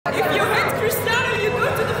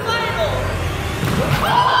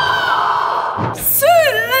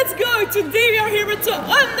today we are here with the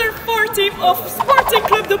under 4 team of Sporting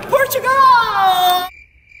Club de Portugal.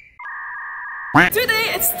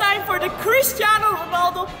 Today it's time for the Cristiano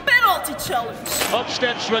Ronaldo penalty challenge. Up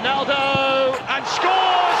steps Ronaldo and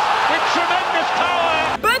scores with tremendous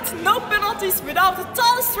power. But no penalties without the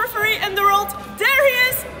tallest referee in the world. There he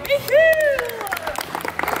is, Michiel!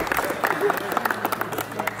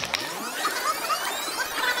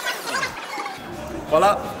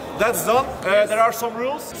 Voila, that's done. There are some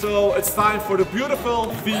rules, so it's time for the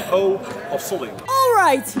beautiful VO of Celine.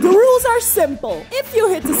 Alright, the rules are simple. If you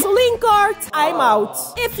hit the Celine card, I'm out.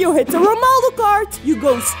 If you hit the Ronaldo card, you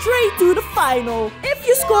go straight to the final. If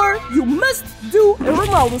you score, you must do a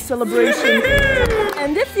Ronaldo celebration.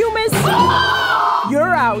 And if you miss,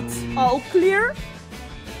 you're out. All clear?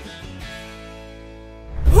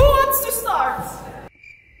 Who wants to start?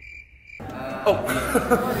 Oh.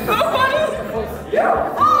 Nobody?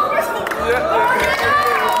 Yeah. Oh,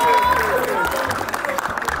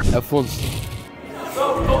 Afonso. So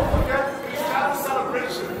don't forget Cristiano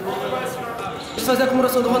celebration. Fazer a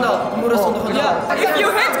comemoração do Ronaldo. Comemoração do Ronaldo. Yeah. If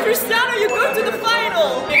you hit Cristiano, you go to the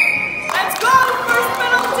final. Let's go, first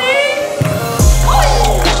penalty.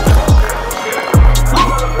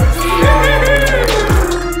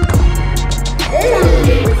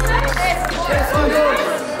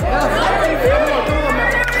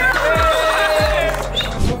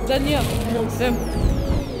 Daniel, Sam.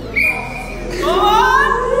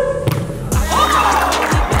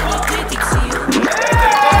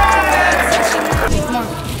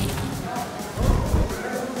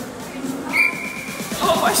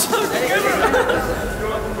 Oh, my shoulder.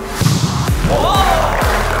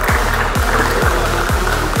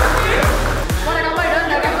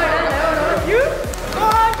 You? Go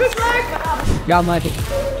on, good luck. Ja, Michael.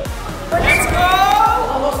 Let's go.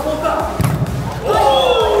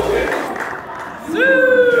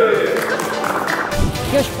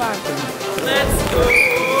 Que Sparta. Let's go!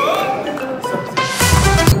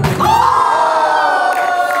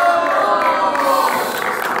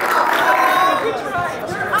 Good try!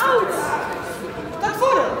 Out! That's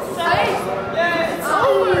for it! Yeah, it's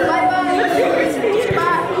over!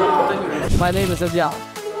 My name is Adja.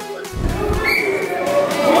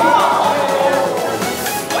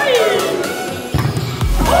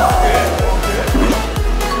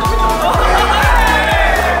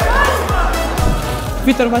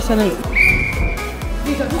 Vitor Massanelli.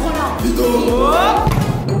 That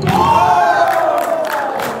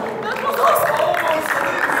was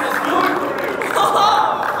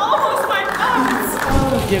almost my pass!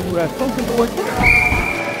 Diego Rafão.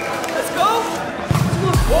 Let's go!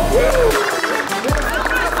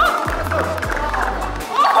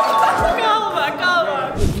 Calma.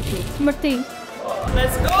 Martin.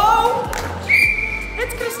 Let's go!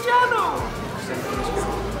 It's Cristiano!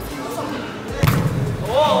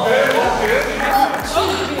 Oh!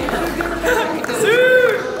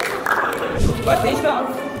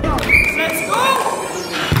 Let's go!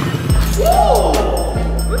 Whoa!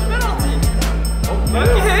 Good penalty!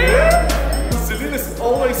 Okay! Celine is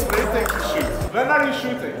always waiting to shoot. When are you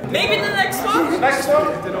shooting? Maybe the next one? Next one?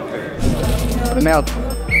 Okay. Ronaldo.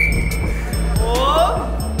 Oh!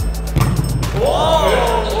 Whoa!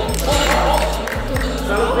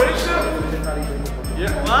 Celebration?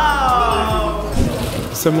 Yeah. Wow!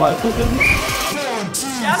 Samuel.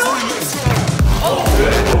 Cristiano? Oh!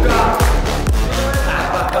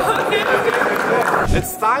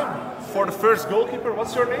 It's time for the first goalkeeper.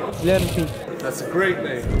 What's your name? Derpin. That's a great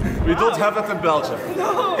name. We don't have that in Belgium.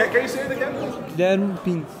 No! Can you say it again?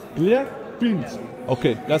 Derpin. Pint.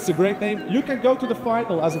 Okay, that's a great name. You can go to the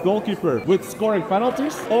final as a goalkeeper with scoring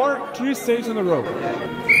penalties or 3 saves in a row.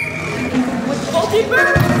 With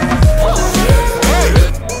goalkeeper?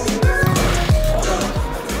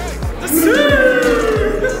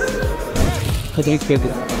 Rodrigo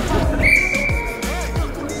Pedro.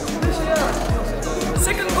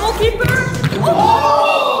 Second goalkeeper?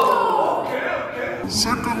 Oh!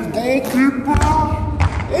 Second goalkeeper.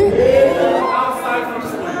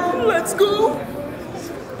 Let's go!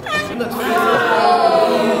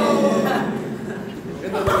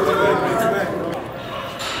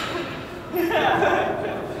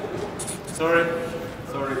 Sorry.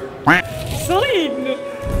 Celine!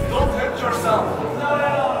 Don't hurt yourself.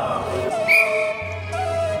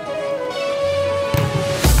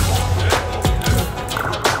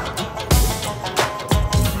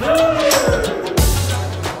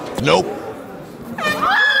 Nope.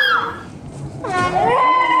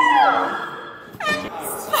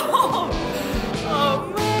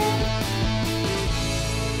 Oh man!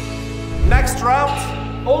 Next round,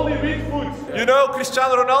 only weak foot. You know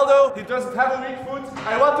Cristiano Ronaldo, he doesn't have a weak foot.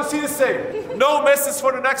 I want to see the same. No misses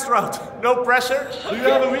for the next round. No pressure. Do you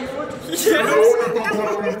have a weak foot? Yes.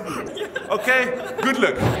 Okay, good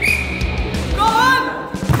luck. Go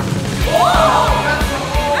on! Oh!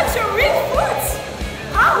 That's your weak foot!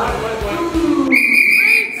 How?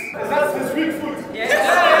 Great! That's his weak foot. Yes.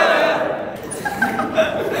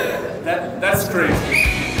 That's crazy.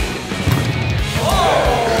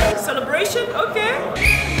 Oh! Celebration? Okay.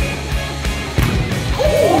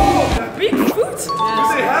 Oh! Weak foot? Do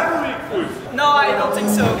they have a weak foot? No, I don't think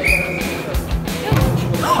so.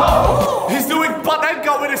 Oh! He's doing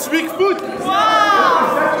panenka with his weak foot. Wow!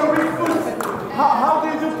 Is that your weak foot? How do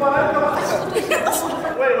you do panenka?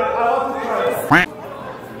 Wait, I want to try.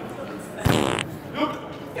 Look,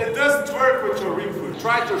 it doesn't work with your weak foot.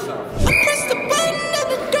 Try it yourself. Press the button and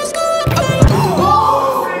the door's gonna open.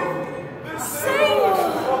 Oh! Save!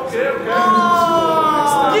 Okay, okay. Oh!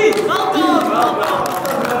 Well done! Well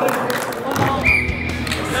done!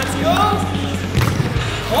 Let's go!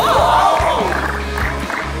 Oh!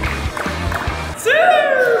 Two!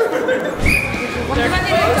 There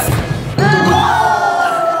goes!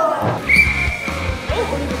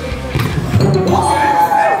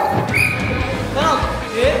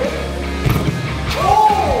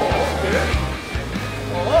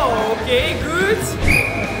 Oh, okay, good.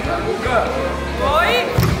 Boy.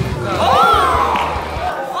 Oh!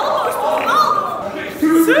 Almost.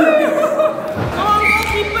 Two. Come on,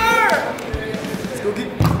 goalkeeper.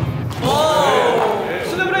 Oh.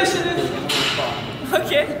 Celebration.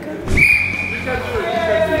 Okay.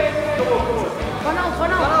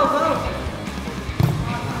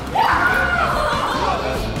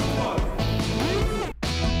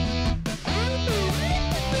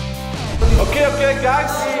 Okay,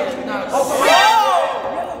 guys.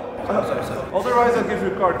 Otherwise, I'll give you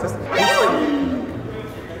a card.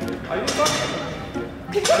 Are you talking?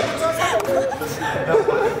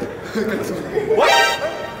 What?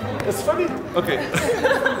 It's funny. Okay.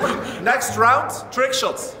 Next round, trick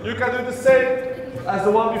shots. You can do the same as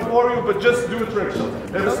the one before you, but just do a trick shot.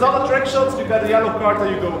 If it's not a trick shot, you get a yellow card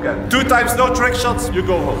and you go again. 2 times no trick shots, you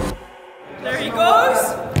go home. There he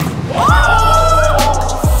goes.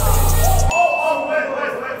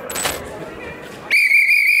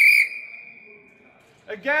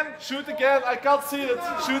 Again, shoot again. I can't see it.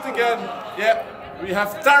 Shoot again. Yeah, we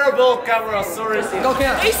have terrible cameras. Sorry. Go,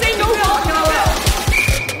 They say no goal.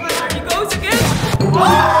 There he goes again.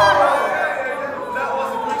 That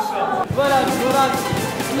was a good shot.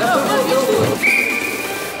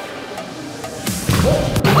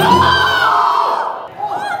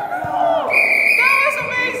 That was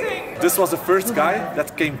amazing. This was the first guy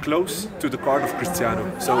that came close to the card of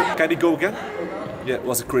Cristiano. So can he go again? Yeah, it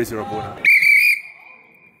was a crazy Rabona.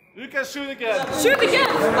 You can shoot again. Shoot again.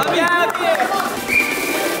 Yeah, okay.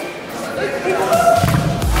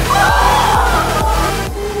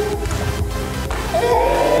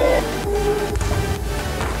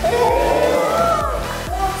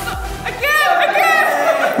 Again.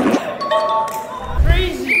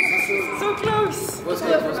 Crazy. So close. Was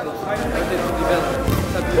good.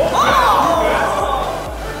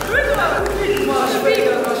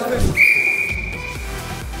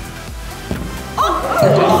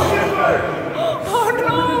 Good one. Oh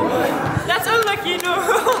no! That's unlucky, no!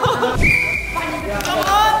 Come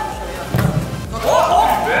on!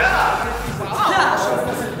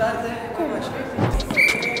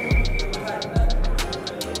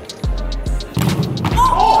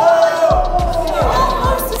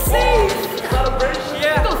 Almost a save!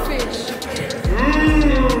 Yeah. Go fish!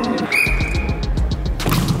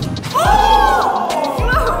 Oh!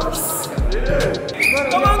 Close!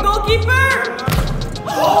 Come on, goalkeeper!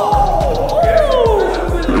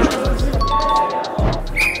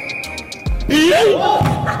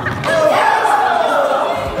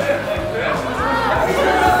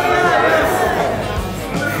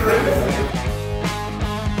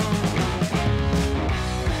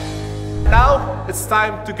 Now it's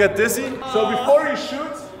time to get dizzy. So before you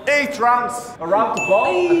shoot, 8 rounds around the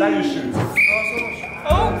ball and then you shoot.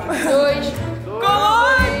 Oh! Dois, Go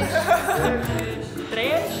on! 3,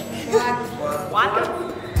 4,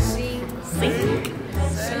 cinco,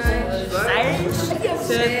 5, 6,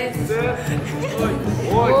 7, 8.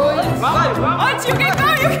 Vai! You can go!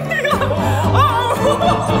 You can go! Oh!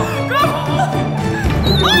 Go!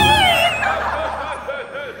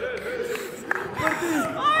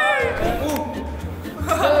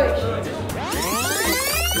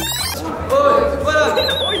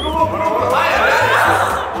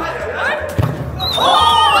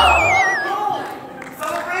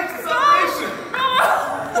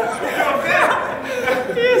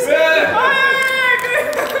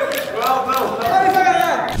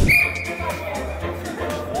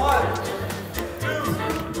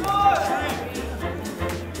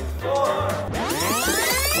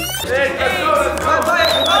 Hey, let's go, let's go.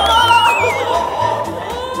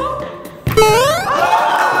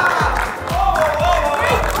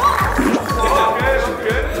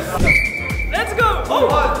 Let's go!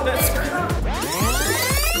 Oh! Let's go!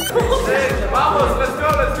 Hey, vamos, let's go,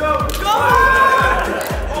 let's go! Come on!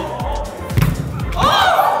 Oh!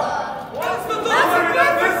 What's the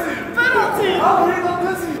Penalty! How are you not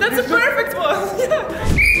missing? That's a perfect one!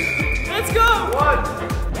 Let's go! One.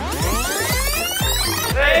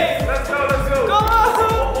 Hey, let's go, let's go! Come on!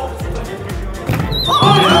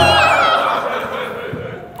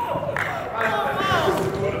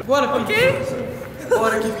 Bora, Okay?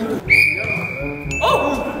 bora, Kevin.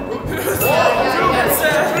 Oh!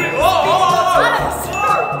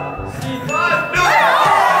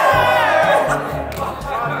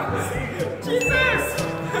 Jesus!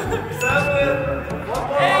 7. One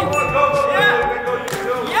more, Eight. one more. Go, go, Yeah. you can go, you can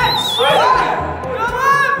go. Yes! Come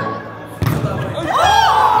on!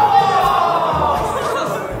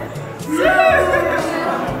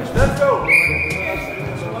 Let's go.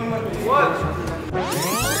 One.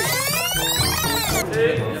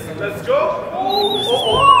 Hey, let's go.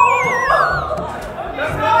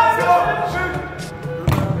 Let's go, let's go. Shoot.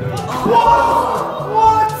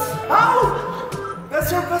 What? How? That's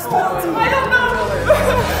your best penalty. I don't know!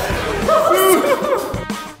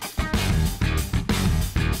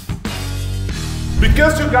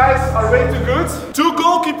 Because you guys are way too good, 2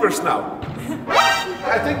 goalkeepers now.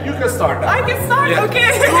 I think you can start now. I can start? Yeah.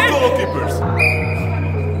 Okay. 2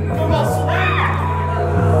 goalkeepers.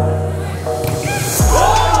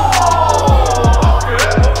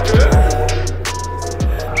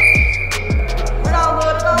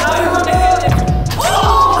 Now you want to hit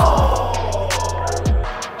it.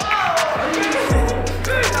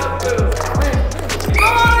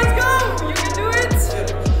 Come on, let's go! You can do it!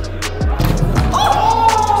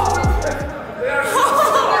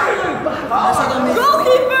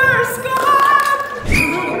 Goalkeepers, come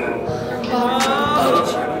on!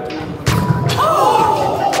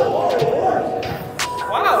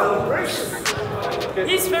 Wow!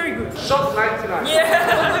 He's very good. Shot 99.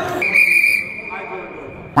 Yeah!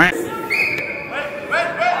 Wait.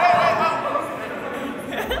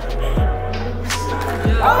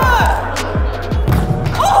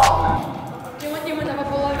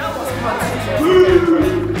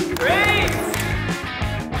 Great!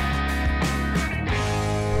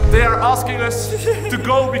 They are asking us to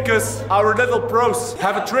go because our little pros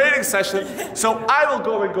have a training session. So I will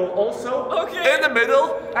go and goal also. Okay. In the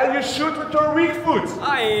middle, and you shoot with your weak foot.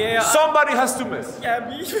 Somebody has to miss. Yeah,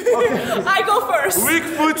 me. I go first. Weak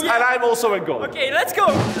foot, Yeah. and I'm also in goal. Okay, let's go.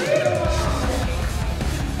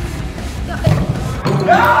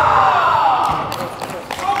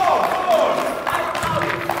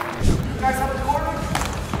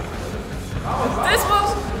 This one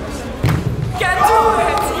can do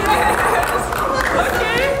it. Yes.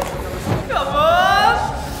 Okay. Come on.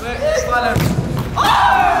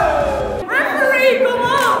 Oh! Referee, come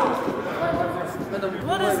on.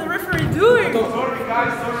 What is the referee doing? Sorry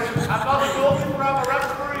guys, sorry. I'm not a goalkeeper, I'm a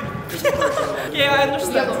referee. Yeah, I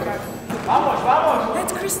understand. Vamos, vamos.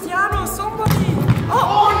 It's Cristiano, somebody.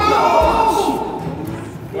 Oh,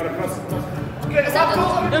 no! Okay,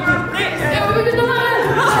 one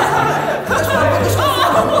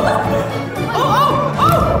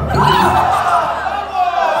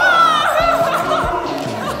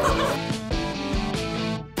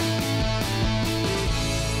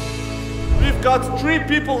We've got 3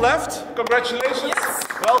 people left. Congratulations. Yes.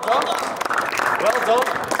 Well done. Well done.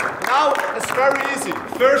 Now it's very easy.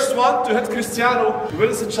 First one to hit Cristiano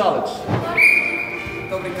wins the challenge.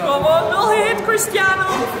 come on, will he hit Cristiano?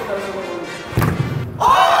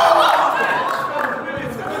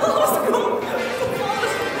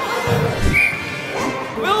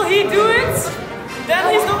 Will he do it?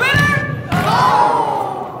 Then he's the winner!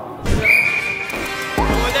 Oh,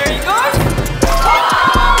 there he goes!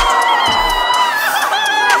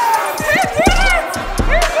 He did it!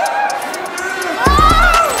 He did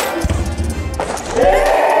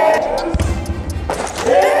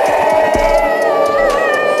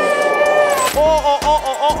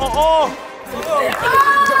Oh!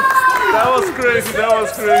 That was crazy, that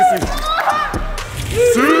was crazy.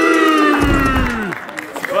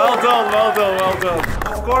 Well done, well done, well done.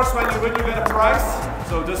 Of course, when you win, you get a prize.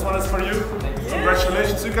 So this one is for you.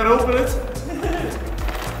 Congratulations, you can open it.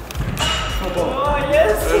 Oh,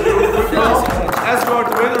 yes! As you are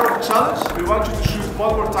the winner of the challenge, we want you to shoot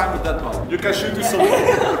one more time with that one. You can shoot to Celine.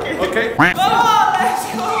 Okay? Come on, let's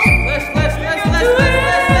go! Let's.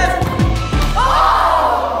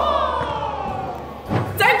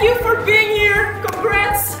 Thank you for being here.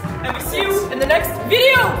 Congrats. And we see you in the next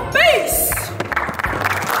video. Bye!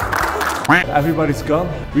 Everybody's gone.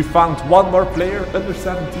 We found one more player, under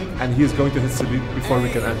 17, and he is going to hit Celine before we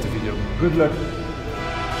can end the video. Good luck.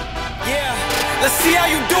 Yeah, let's see how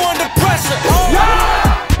you do under pressure.